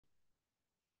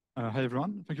Hi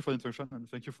everyone, thank you for the introduction and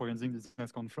thank you for organizing this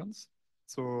nice conference.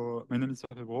 So my name is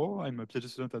Fabro, I'm a PhD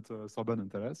student at Sorbonne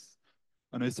and Thales,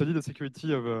 and I study the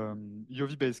security of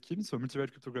UOV-based schemes, so multi-rate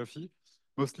cryptography,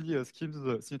 mostly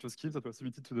signature schemes that were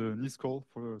submitted to the NIST call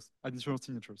for additional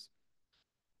signatures.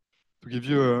 To give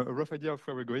you a rough idea of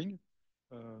where we're going,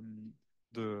 um,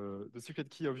 the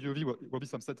secret key of UOV will be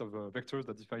some set of vectors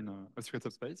that define a secret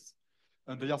subspace,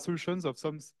 and they are solutions of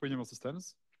some polynomial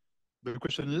systems. The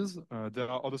question is, there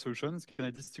are other solutions. Can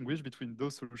I distinguish between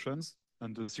those solutions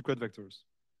and the secret vectors?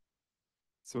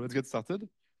 So let's get started.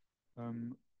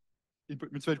 In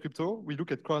multi-rate crypto, we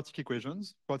look at quadratic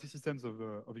equations, quadratic systems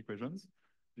of equations,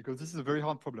 because this is a very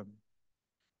hard problem.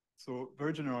 So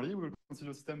very generally, we will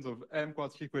consider systems of m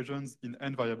quadratic equations in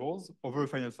n variables over a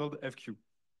finite field fq.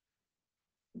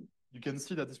 You can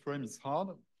see that this problem is hard,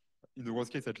 in the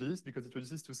worst case at least, because it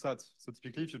reduces to SAT. So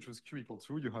typically, if you choose q equal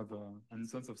 2, you have an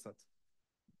instance of SAT.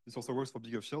 This also works for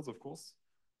bigger fields, of course,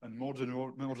 and more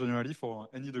generally for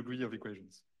any degree of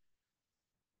equations.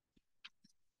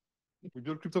 We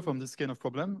build crypto from this kind of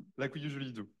problem like we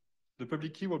usually do. The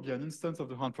public key will be an instance of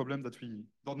the hard problem that we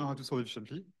don't know how to solve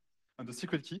efficiently, and the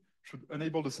secret key should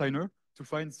enable the signer to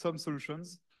find some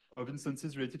solutions of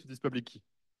instances related to this public key.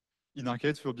 In our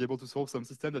case, we'll be able to solve some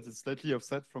system that is slightly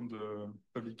offset from the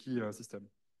public key system.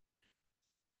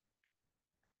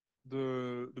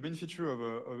 The main feature of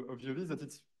UOV is that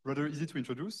it's rather easy to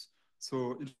introduce.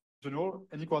 So in general,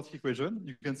 any quadratic equation,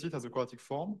 you can see it as a quadratic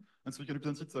form. And so you can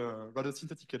represent it rather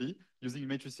synthetically using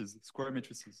matrices, square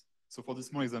matrices. So for this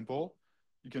small example,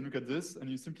 you can look at this and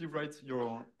you simply write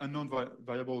your unknown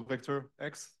variable vector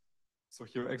x. So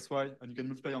here xy, and you can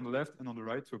multiply on the left and on the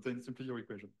right to obtain simply your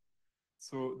equation.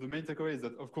 So the main takeaway is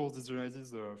that, of course, this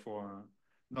generalizes for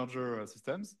larger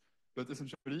systems. But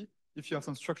essentially, if you have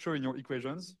some structure in your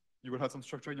equations, you will have some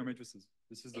structure in your matrices.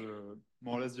 This is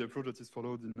more or less the approach that is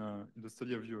followed in the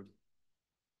study of UOV.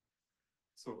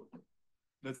 So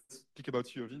let's speak about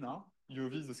UOV now.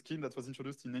 UOV is a scheme that was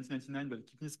introduced in 1999 by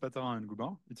Kipnis, Patarin, and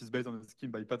Goubin. It is based on a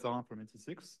scheme by Patarin from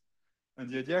 1986. And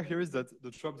the idea here is that the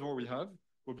trapdoor we have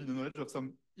will be the knowledge of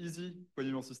some easy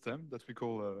polynomial system that we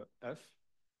call F.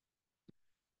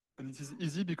 And it is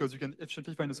easy because you can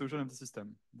efficiently find a solution of the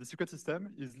system. The secret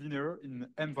system is linear in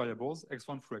m variables,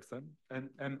 x1 through xn, and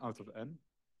m out of n.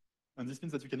 And this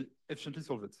means that you can efficiently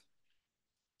solve it.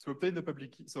 To obtain the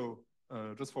public key, so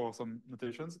just for some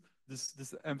notations,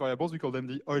 these m variables, we call them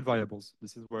the oil variables.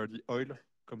 This is where the oil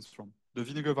comes from. The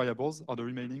vinegar variables are the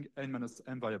remaining n minus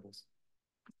m variables.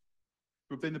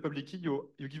 To obtain the public key,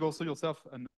 you give also yourself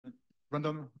a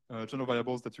random general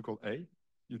variables that you call A.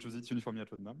 You choose it uniformly at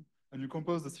random, and you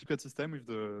compose the secret system with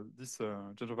these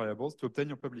general variables to obtain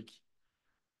your public key.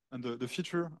 And the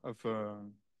feature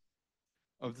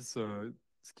of this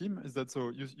scheme is that so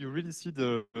you really see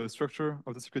the structure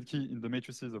of the secret key in the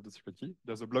matrices of the secret key.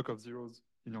 There's a block of zeros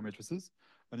in your matrices,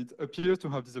 and it appears to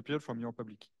have disappeared from your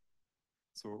public key.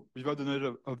 So without the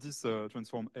knowledge of this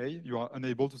transform A, you are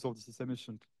unable to solve the system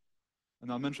efficiently.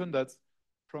 And I'll mention that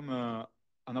from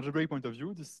an algebraic point of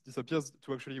view, this appears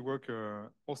to actually work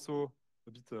also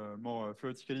a bit more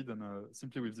theoretically than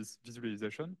simply with this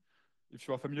visualization. If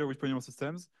you are familiar with polynomial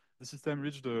systems, the system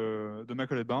reached the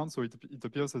Macaulay bound, so it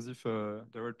appears as if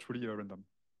they were truly random.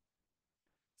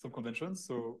 Some conventions.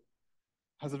 So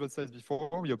as advertised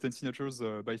before, we obtain signatures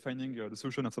by finding the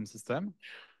solution of some system.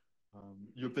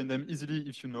 You obtain them easily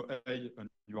if you know A, and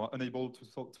you are unable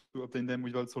to obtain them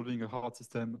without solving a hard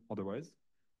system otherwise.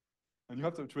 And you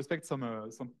have to respect some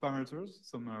parameters,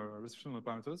 some restriction on the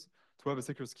parameters to have a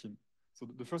secure scheme. So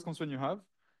the first constraint you have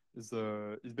is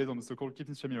based on the so-called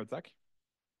Kipnis-Shamir attack.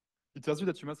 It tells you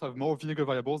that you must have more vinegar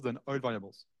variables than oil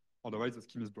variables. Otherwise, the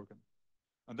scheme is broken.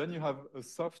 And then you have a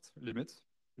soft limit,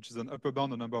 which is an upper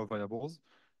bound on number of variables,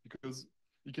 because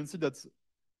you can see that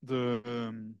the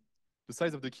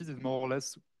size of the keys is more or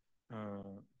less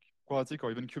quadratic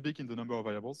or even cubic in the number of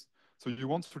variables. So you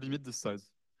want to limit this size.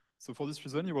 So for this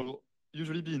reason, you will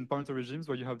usually be in parameter regimes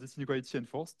where you have this inequality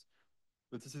enforced,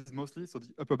 but this is mostly, so the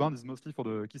upper bound is mostly for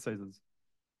the key sizes.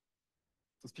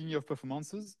 So speaking of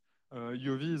performances,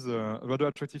 UOV is a rather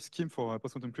attractive scheme for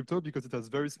post-quantum crypto because it has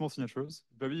very small signatures,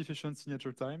 very efficient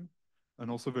signature time,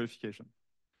 and also verification.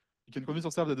 You can convince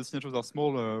yourself that the signatures are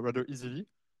small rather easily.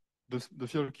 The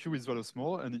field Q is rather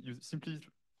small, and you simply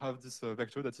have this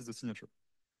vector that is the signature.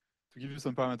 To give you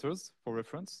some parameters for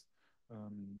reference,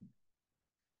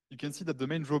 you can see that the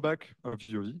main drawback of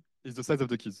UOV is the size of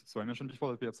the keys. So I mentioned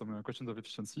before that we have some questions of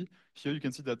efficiency. Here you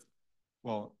can see that,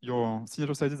 well, your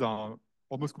signature sizes are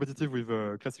almost competitive with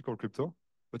classical crypto,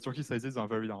 but your key sizes are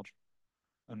very large.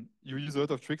 And you use a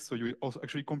lot of tricks, so you also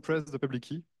actually compress the public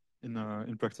key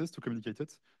in practice to communicate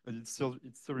it, and it still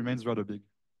remains rather big.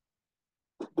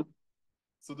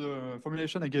 So the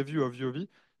formulation I gave you of UOV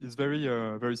is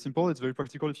very simple. It's very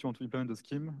practical if you want to implement the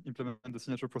scheme, implement the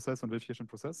signature process and verification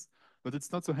process, but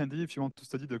it's not so handy if you want to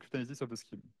study the cryptanalysis of the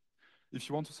scheme. If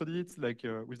you want to study it like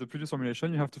with the previous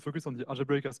formulation, you have to focus on the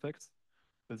algebraic aspect,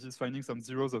 that is finding some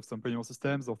zeros of some polynomial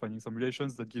systems or finding some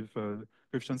relations that give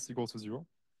coefficients equal to 0.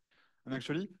 And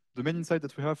actually, the main insight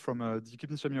that we have from the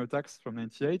Kipnis-Shamir attacks from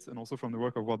 '98 and also from the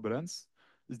work of Ward Balance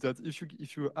is that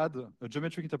if you add a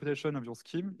geometric interpretation of your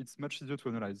scheme, it's much easier to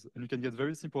analyze. And you can get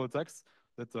very simple attacks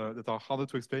that are harder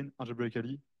to explain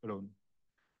algebraically alone.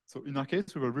 So in our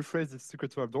case, we will rephrase this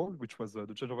secret trapdoor, which was the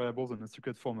change of variables and the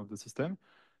secret form of the system,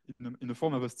 in the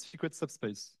form of a secret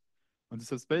subspace. And this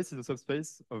subspace is a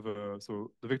subspace of,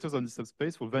 so the vectors on this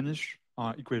subspace will vanish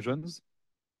our equations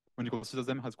when you consider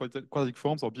them as quadratic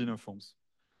forms or bilinear forms.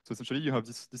 So essentially, you have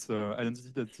this identity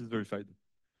that is verified.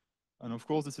 And of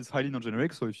course, this is highly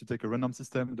non-generic. So if you take a random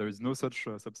system, there is no such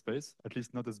subspace, at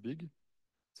least not as big.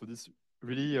 So this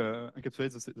really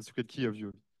encapsulates the secret key of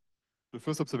UOV. The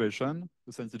first observation,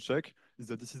 the sanity check, is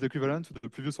that this is equivalent to the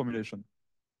previous formulation.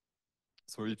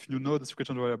 So if you know the secret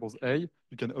change variables A,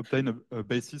 you can obtain a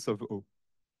basis of O.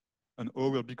 And O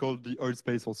will be called the oil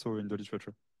space also in the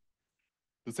literature.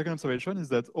 The second observation is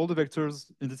that all the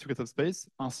vectors in this secret subspace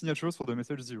are signatures for the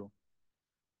message 0.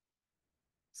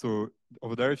 So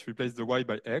over there, if you replace the y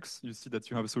by x, you see that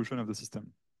you have a solution of the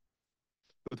system.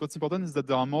 But what's important is that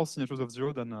there are more signatures of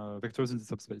 0 than vectors in the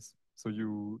subspace. So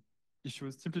if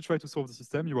you simply try to solve the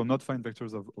system, you will not find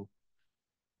vectors of O.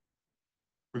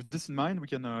 With this in mind, we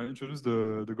can introduce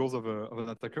the goals of an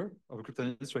attacker, of a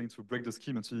cryptanalyst trying to break the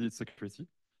scheme and see its security.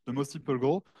 The most simple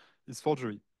goal is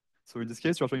forgery. So in this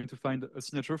case, you're trying to find a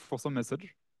signature for some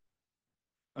message.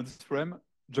 And this frame,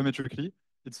 geometrically,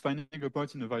 it's finding a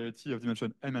point in a variety of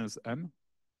dimension m minus m,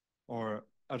 or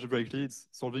algebraically, it's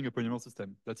solving a polynomial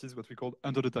system. That is what we call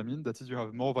underdetermined. That is, you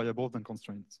have more variables than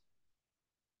constraints.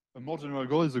 A more general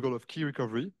goal is the goal of key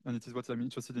recovery, and it is what I'm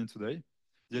interested in today.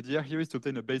 The idea here is to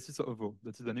obtain a basis of O,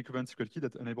 that is an equivalent secret key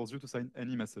that enables you to sign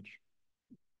any message.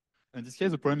 In this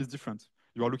case, the problem is different.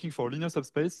 You are looking for a linear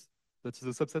subspace that is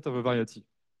a subset of a variety.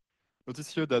 Notice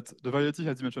here that the variety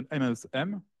has dimension m minus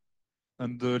m,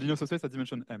 and the linear subspace has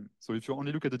dimension m. So if you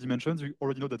only look at the dimensions, you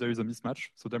already know that there is a mismatch.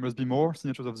 So there must be more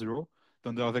signatures of 0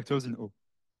 than there are vectors in O.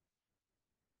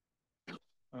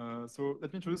 So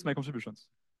let me introduce my contributions.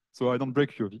 So I don't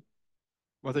break UOV.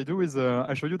 What I do is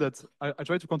I show you that I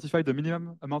try to quantify the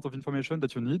minimum amount of information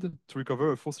that you need to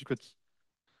recover a full secret key.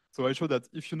 So I show that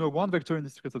if you know one vector in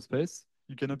this secret subspace,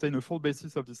 you can obtain a full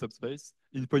basis of this subspace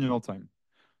in polynomial time.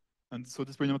 And so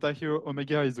this polynomial time here,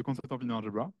 omega, is the constant of linear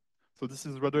algebra. So this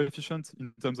is rather efficient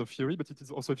in terms of theory, but it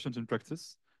is also efficient in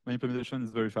practice. My implementation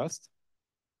is very fast.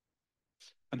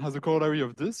 And as a corollary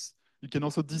of this, you can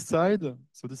also decide,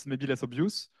 so this may be less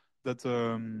obvious, that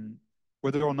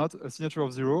whether or not a signature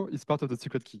of 0 is part of the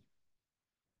secret key.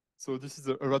 So this is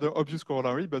a rather obvious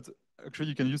corollary, but actually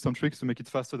you can use some tricks to make it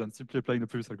faster than simply applying the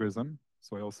previous algorithm.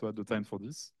 So I also had the time for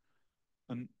this.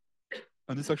 And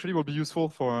this actually will be useful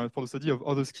for the study of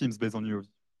other schemes based on UOV.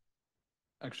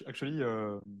 Actually,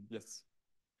 yes.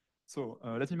 So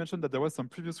let me mention that there was some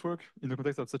previous work in the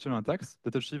context of such attacks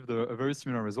that achieved a very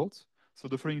similar result. So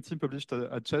the following team published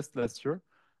at CHEST last year.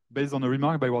 Based on a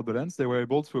remark by Ward Balance, they were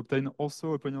able to obtain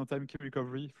also a polynomial time key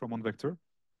recovery from one vector.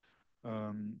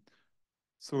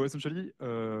 So essentially,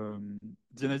 the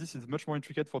analysis is much more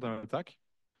intricate for the attack.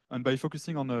 And by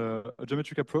focusing on a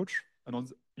geometric approach and on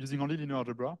using only linear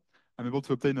algebra, I'm able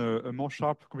to obtain a more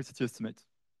sharp complexity estimate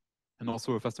and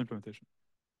also a faster implementation.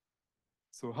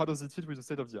 So how does it fit with the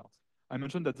state of the art? I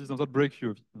mentioned that this does not break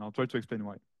UOV, and I'll try to explain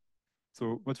why.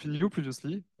 So what we knew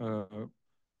previously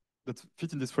that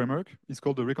fit in this framework is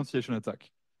called the reconciliation attack.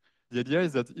 The idea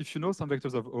is that if you know some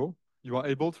vectors of O, you are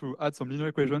able to add some linear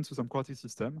equations to some quadratic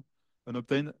system and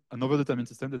obtain an overdetermined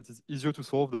system that is easier to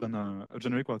solve than a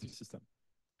generic quadratic system.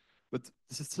 But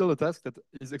this is still a task that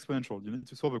is exponential. You need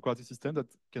to solve a quadratic system that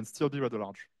can still be rather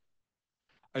large.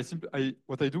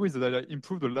 What I do is that I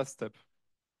improve the last step.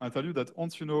 I tell you that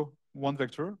once you know one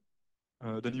vector,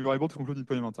 then you are able to conclude in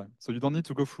polynomial time. So you don't need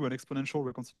to go through an exponential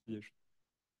reconciliation.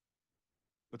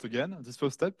 But again, this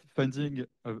first step, finding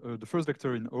the first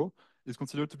vector in O, is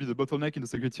considered to be the bottleneck in the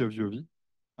security of UOV,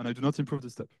 and I do not improve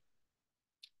this step.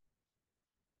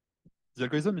 The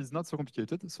algorithm is not so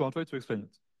complicated, so I'll try to explain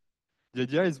it. The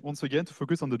idea is, once again, to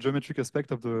focus on the geometric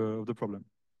aspect of the problem.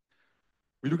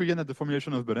 We look again at the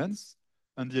formulation of balance,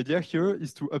 and the idea here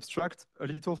is to abstract a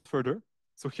little further.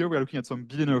 So here we are looking at some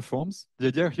bilinear forms. The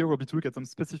idea here will be to look at some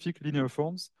specific linear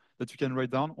forms that you can write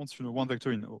down once you know one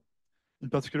vector in O. In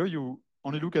particular, you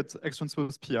only look at X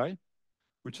transpose PI,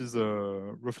 which is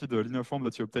roughly the linear form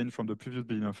that you obtained from the previous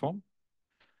linear form.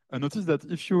 And notice that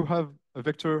if you have a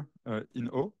vector in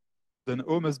O, then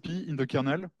O must be in the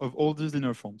kernel of all these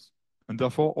linear forms, and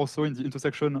therefore also in the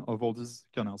intersection of all these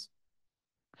kernels.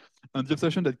 And the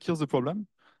observation that kills the problem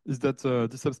is that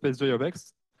this subspace J of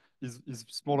X is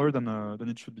smaller than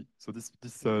it should be. So this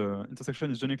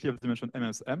intersection is generically of dimension m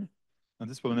as m, and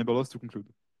this will enable us to conclude.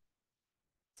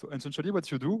 So essentially what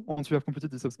you do once you have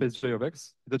completed this subspace J of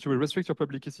X is that you will restrict your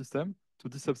public key system to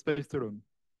this subspace alone.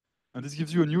 And this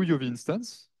gives you a new UOV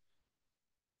instance,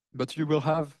 but you will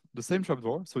have the same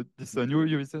trapdoor. So this new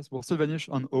UOV instance will still vanish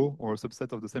on O, or a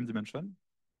subset of the same dimension,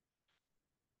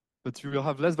 but you will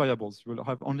have less variables. You will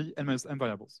have only n minus m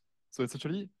variables. So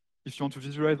essentially, if you want to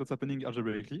visualize what's happening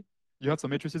algebraically, you have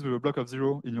some matrices with a block of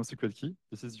 0 in your secret key.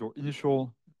 This is your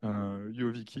initial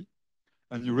UOV key.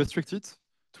 And you restrict it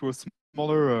to a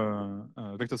smaller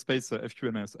vector space FQ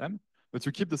n minus m, but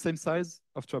you keep the same size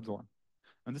of trapdoor.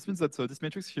 And this means that this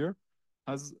matrix here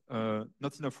has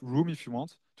not enough room, if you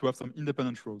want, to have some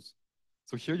independent rows.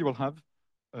 So here you will have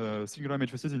singular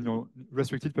matrices in your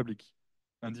restricted public key.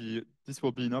 And this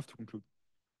will be enough to conclude.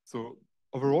 So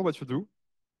overall, what you do,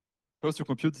 first you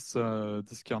compute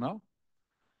this kernel.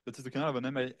 That is the kernel of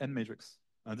an n matrix.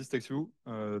 And this takes you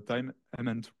time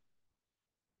mn2.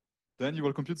 Then you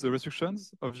will compute the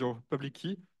restrictions of your public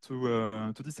key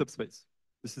to this subspace.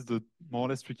 This is the more or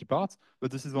less tricky part,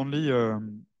 but this is only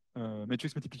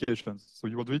matrix multiplications. So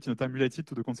you will do it in a time related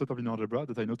to the concept of linear algebra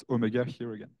that I note omega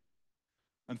here again.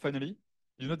 And finally,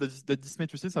 you know that these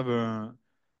matrices have a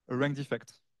rank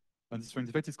defect. And this rank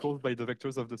defect is caused by the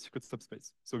vectors of the secret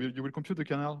subspace. So you will compute the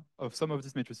kernel of some of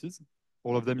these matrices,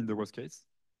 all of them in the worst case,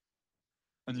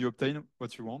 and you obtain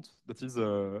what you want, that is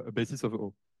a basis of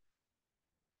O.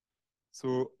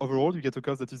 So overall, you get a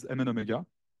cost that is m and omega.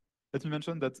 Let me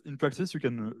mention that in practice, you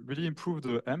can really improve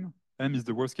the m. M is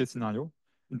the worst case scenario.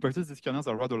 In practice, these kernels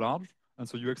are rather large, and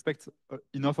so you expect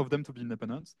enough of them to be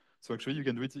independent. So actually, you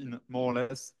can do it in more or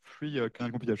less 3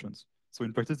 kernel computations. So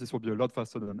in practice, this will be a lot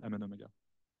faster than m and omega.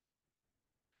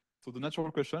 So the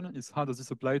natural question is, how does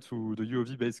this apply to the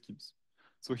UOV-based schemes?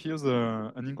 So here's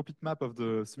an incomplete map of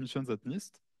the submissions at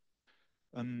NIST.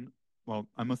 And well,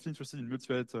 I'm mostly interested in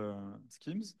multivariate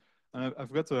schemes. And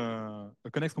I've got a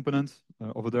connex component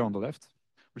over there on the left,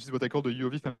 which is what I call the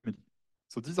UOV family.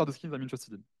 So these are the schemes I'm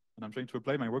interested in, and I'm trying to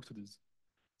apply my work to these.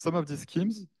 Some of these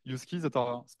schemes use keys that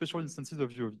are special instances of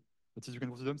UOV. That is, you can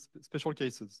consider them special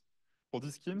cases. For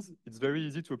these schemes, it's very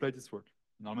easy to apply this work.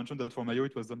 And I'll mention that for Mayo,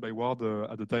 it was done by Ward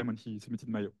at the time when he submitted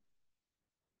Mayo.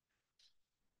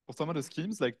 For some of the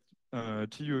schemes, like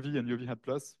TUOV and UOV hat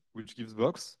plus, which gives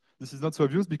Vox, this is not so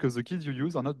obvious because the keys you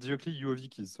use are not directly UOV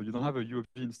keys. So you don't have a UOV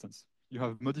instance. You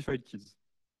have modified keys.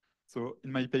 So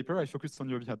in my paper, I focused on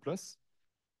UOV hat plus.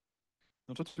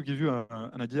 I'll try to give you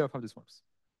an idea of how this works.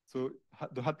 So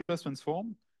the hat plus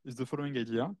transform is the following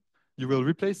idea. You will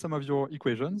replace some of your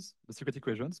equations, the secret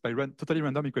equations, by totally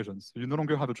random equations. So you no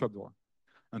longer have a trapdoor.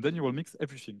 And then you will mix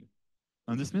everything.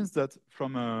 And this means that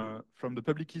from the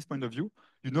public keys point of view,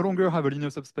 you no longer have a linear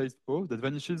subspace O that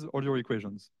vanishes all your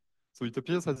equations. So it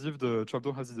appears as if the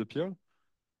trapdoor has disappeared,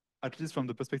 at least from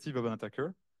the perspective of an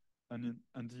attacker. And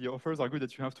the authors argue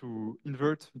that you have to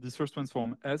invert this first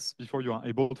transform S before you are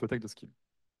able to attack the scheme.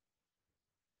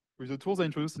 With the tools I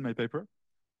introduced in my paper,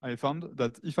 I found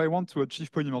that if I want to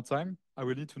achieve polynomial time, I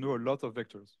will need to know a lot of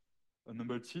vectors. A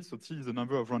number T, so T is the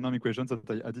number of random equations that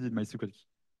I added in my secret key.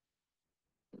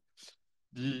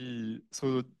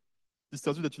 So this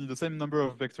tells you that you need the same number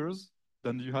of vectors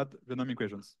than you had random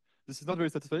equations. This is not very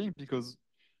satisfying because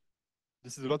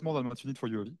this is a lot more than what you need for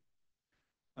UOV.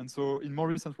 And so in more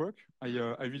recent work, I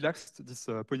relaxed this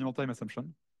polynomial time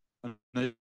assumption, and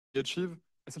I achieve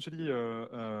essentially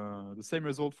the same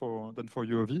result than for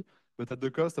UOV, but at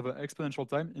the cost of an exponential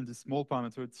time in this small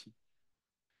parameter t.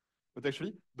 But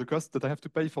actually, the cost that I have to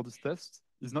pay for this test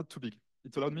is not too big.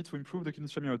 It allowed me to improve the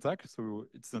Kinshasa attack, so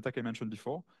it's an attack I mentioned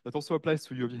before. That also applies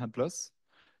to UOV hand plus,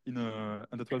 and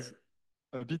that was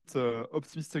a bit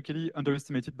optimistically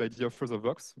underestimated by the authors of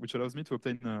Vox, which allows me to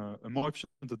obtain a more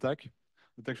efficient attack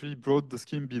that actually brought the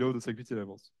scheme below the security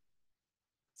levels.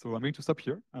 So I'm going to stop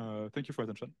here. Thank you for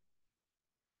your attention.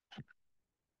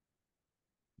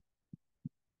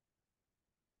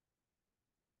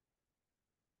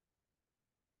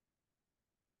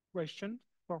 Question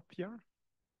for Pierre?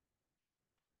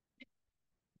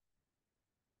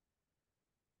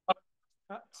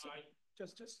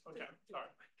 Just okay. Sorry.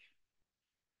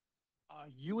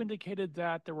 You indicated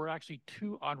that there were actually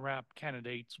 2 on-ramp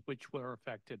candidates which were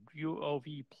affected,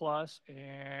 UOV plus,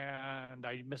 and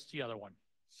I missed the other one.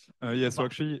 Yeah, so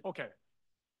actually, okay.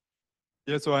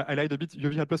 Yeah, so I lied a bit.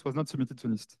 UOV hat plus was not submitted to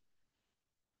NIST.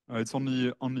 It's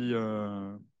only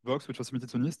Vox, which was submitted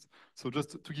to NIST. So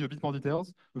just to give a bit more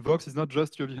details, Vox is not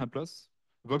just UOV hat plus.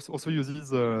 Vox also uses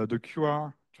the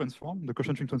QR transform, the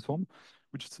quotient ring transform,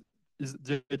 which is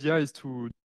the idea is to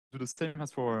do the same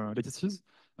as for lattices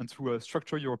and to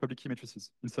structure your public key matrices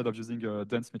instead of using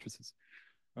dense matrices.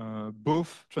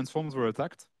 Both transforms were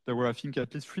attacked. There were, I think,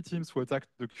 at least 3 teams who attacked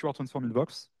the QR transform in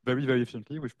Vox very, very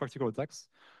efficiently with practical attacks.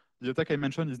 The attack I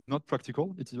mentioned is not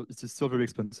practical. It is still very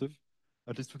expensive,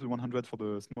 at least 2 to 100 for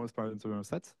the smallest parameter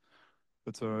set.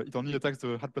 But it only attacks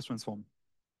the hat plus transform.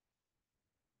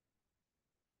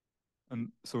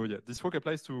 And so, yeah, this work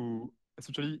applies to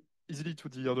essentially easily to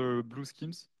the other blue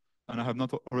schemes. And I have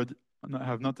not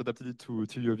adapted it to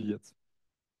TUOV yet.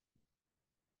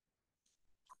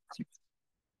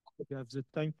 We have the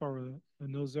time for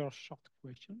another short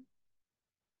question.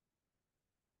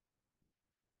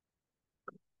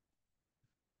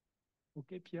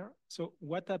 Okay, Pierre. So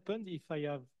what happens if I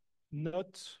have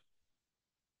not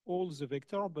all the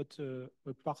vector, but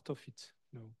a part of it?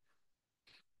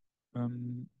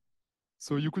 No.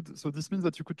 So this means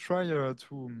that you could try to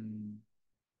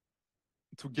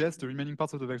guess the remaining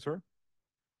parts of the vector.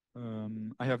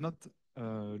 I have not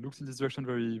looked in this direction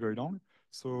very, very long.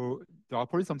 So there are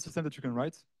probably some systems that you can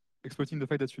write exploiting the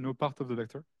fact that you know part of the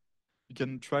vector. You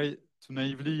can try to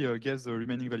naively guess the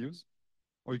remaining values,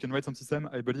 or you can write some system,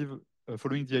 I believe,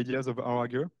 following the ideas of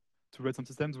Aurager, to write some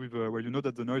systems with where you know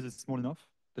that the noise is small enough.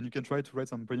 Then you can try to write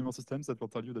some polynomial systems that will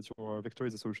tell you that your vector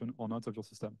is a solution or not of your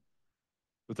system.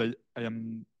 But I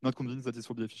am not convinced that this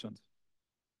will be efficient.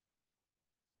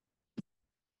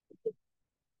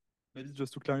 Maybe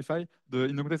just to clarify,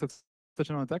 in the context of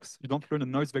stationary attacks, you don't learn a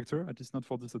noise vector, at least not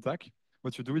for this attack.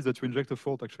 What you do is that you inject a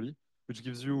fault actually, which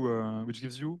gives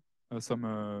you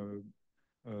some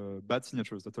bad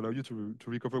signatures that allow you to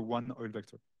recover one oil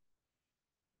vector.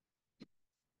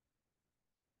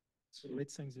 So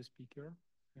let's thank the speaker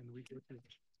and we go to